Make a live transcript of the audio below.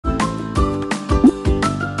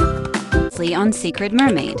previously on Secret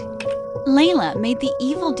Mermaid. Layla made the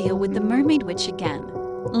evil deal with the Mermaid Witch again.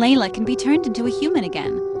 Layla can be turned into a human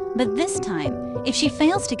again, but this time, if she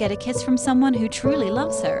fails to get a kiss from someone who truly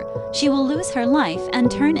loves her, she will lose her life and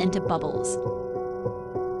turn into bubbles.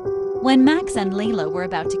 When Max and Layla were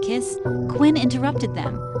about to kiss, Quinn interrupted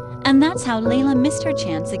them, and that's how Layla missed her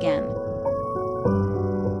chance again.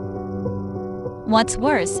 What's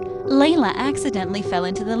worse, Layla accidentally fell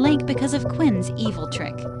into the lake because of Quinn's evil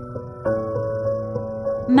trick.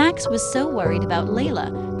 Max was so worried about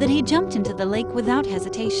Layla that he jumped into the lake without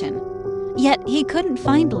hesitation. Yet he couldn't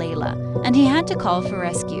find Layla, and he had to call for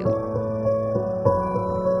rescue.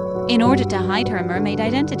 In order to hide her mermaid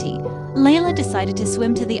identity, Layla decided to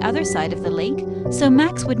swim to the other side of the lake so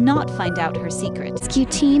Max would not find out her secret. Rescue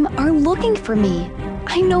team are looking for me.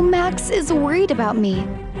 I know Max is worried about me,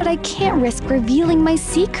 but I can't risk revealing my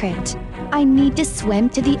secret. I need to swim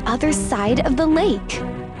to the other side of the lake.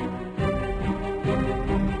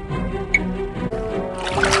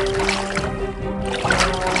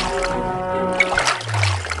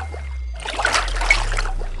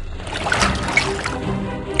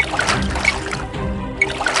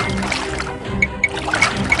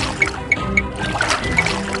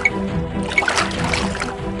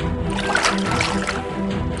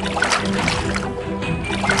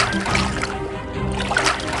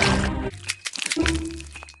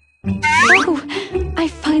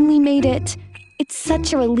 It. It's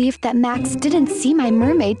such a relief that Max didn't see my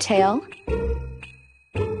mermaid tail.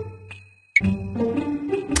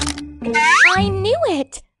 I knew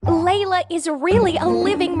it! Layla is really a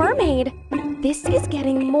living mermaid. This is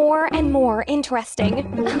getting more and more interesting.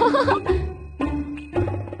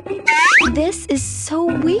 This is so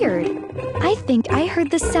weird. I think I heard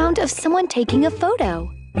the sound of someone taking a photo.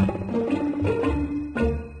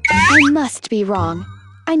 I must be wrong.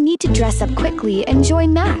 I need to dress up quickly and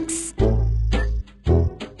join Max.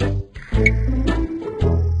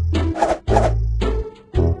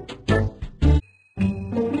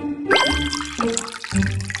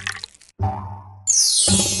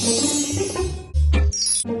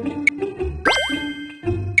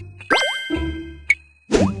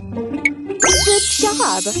 Good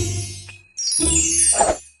job!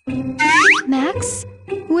 Max,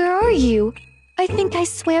 where are you? I think I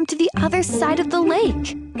swam to the other side of the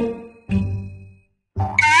lake.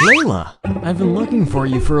 Layla, I've been looking for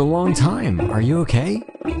you for a long time. Are you okay?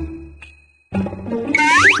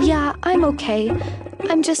 Yeah, I'm okay.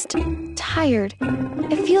 I'm just tired.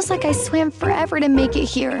 It feels like I swam forever to make it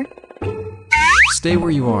here. Stay where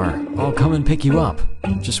you are. I'll come and pick you up.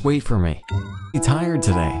 Just wait for me. I'm tired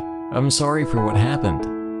today. I'm sorry for what happened.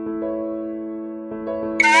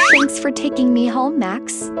 Thanks for taking me home,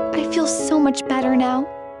 Max. I feel so much better now.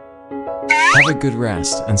 Have a good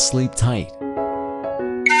rest and sleep tight.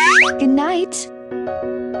 Good night.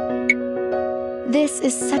 This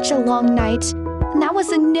is such a long night, and that was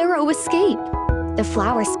a narrow escape. The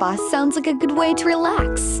flower spa sounds like a good way to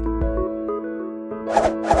relax.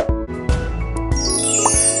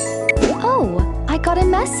 Oh, I got a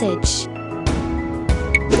message.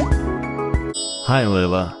 Hi,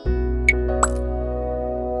 Layla.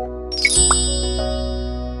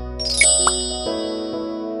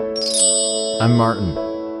 I'm Martin.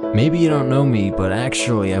 Maybe you don't know me, but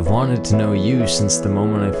actually I've wanted to know you since the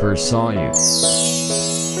moment I first saw you.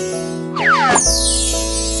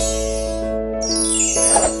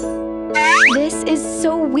 This is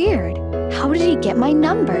so weird. How did he get my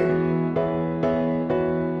number?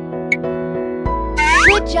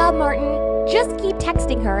 Good job, Martin. Just keep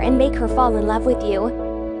texting her and make her fall in love with you.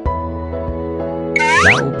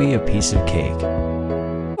 That will be a piece of cake.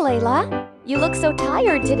 Layla, you look so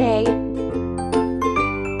tired today.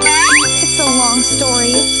 It's a long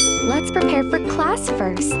story. Let's prepare for class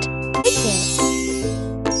first.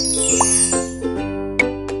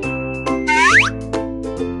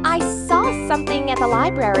 I saw something at the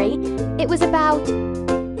library. It was about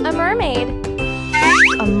a mermaid.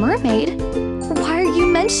 A mermaid? Why are you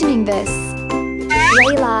mentioning this?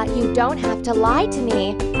 Layla, you don't have to lie to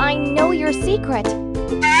me. I know your secret.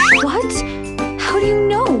 What? How do you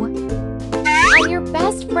know? I'm your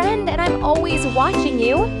best friend and I'm always watching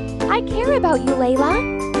you. I care about you,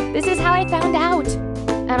 Layla. This is how I found out.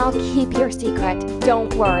 And I'll keep your secret.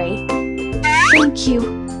 Don't worry. Thank you.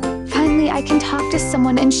 Finally, I can talk to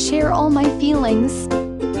someone and share all my feelings.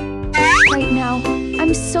 Right now,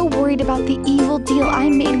 I'm so worried about the evil deal I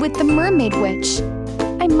made with the Mermaid Witch.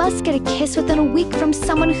 I must get a kiss within a week from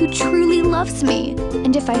someone who truly loves me.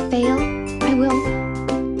 And if I fail, I will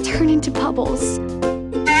turn into bubbles.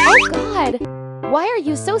 Oh God! Why are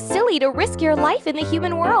you so silly to risk your life in the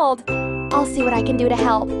human world? I'll see what I can do to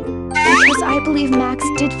help. Because I believe Max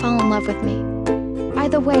did fall in love with me. By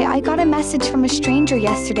the way, I got a message from a stranger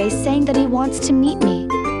yesterday saying that he wants to meet me.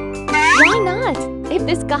 Why not? If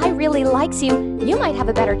this guy really likes you, you might have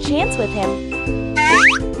a better chance with him.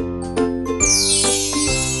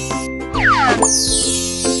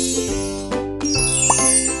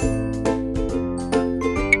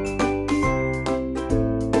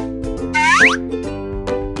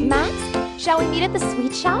 Max, shall we meet at the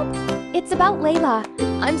sweet shop? It's about Layla.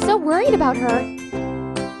 I'm so worried about her.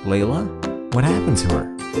 Layla? What happened to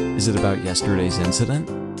her? Is it about yesterday's incident?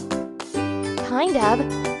 Kind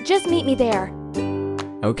of. Just meet me there.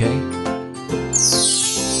 Okay.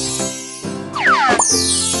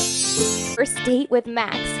 First date with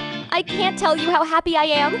Max. I can't tell you how happy I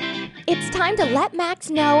am. It's time to let Max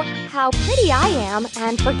know how pretty I am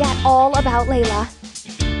and forget all about Layla.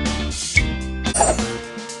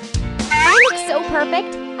 I look so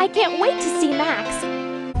perfect. I can't wait to see Max.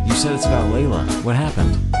 You said it's about Layla. What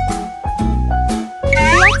happened?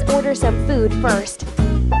 Let's order some food first.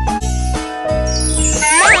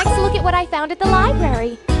 Max, look at what I found at the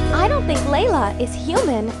library. I don't think Layla is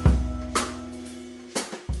human.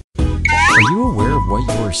 Are you aware of what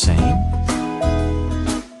you were saying?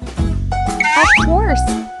 Of course.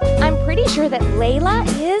 I'm pretty sure that Layla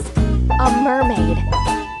is a mermaid.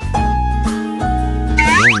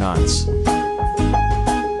 You're nuts.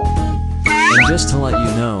 And just to let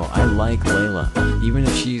you know, I like Layla, even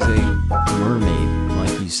if she's a mermaid,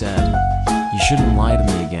 like you said. You shouldn't lie to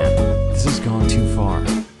me again. This has gone too far.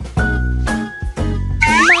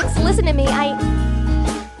 Max, listen to me. I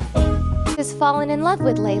just fallen in love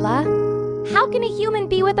with Layla. How can a human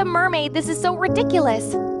be with a mermaid? This is so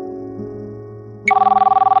ridiculous.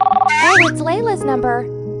 Oh, it's Layla's number.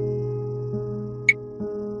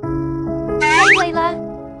 Hey, Layla.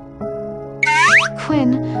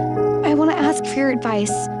 Quinn, I want to ask for your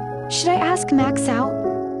advice. Should I ask Max out?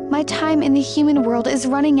 My time in the human world is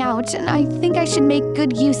running out, and I think I should make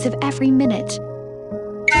good use of every minute.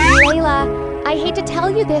 Layla, I hate to tell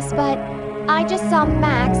you this, but I just saw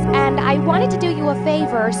Max, and I wanted to do you a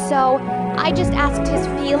favor, so I just asked his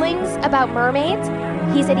feelings about mermaids.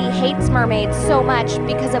 He said he hates mermaids so much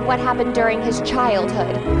because of what happened during his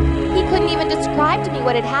childhood. He couldn't even describe to me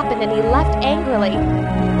what had happened, and he left angrily.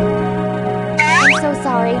 I'm so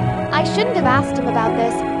sorry. I shouldn't have asked him about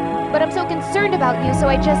this, but I'm so concerned about you, so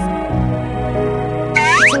I just...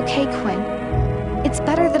 It's okay, Quinn. It's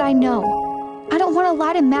better that I know. I don't want to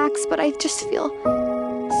lie to Max, but I just feel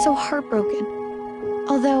so heartbroken.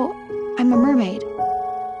 Although, I'm a mermaid.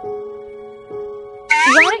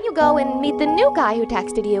 Why don't you go and meet the new guy who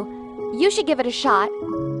texted you? You should give it a shot.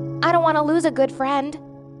 I don't want to lose a good friend.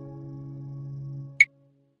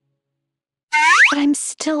 But I'm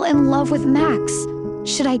still in love with Max.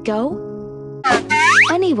 Should I go?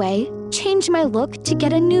 Anyway, change my look to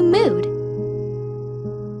get a new mood.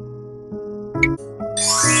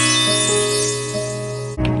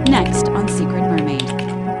 Next on Secret Mermaid.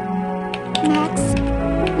 Max,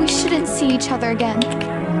 we shouldn't see each other again.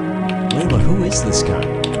 Layla, who is this guy?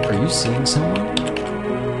 Are you seeing someone?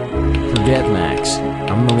 Forget Max.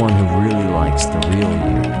 I'm the one who really likes the real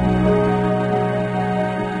you.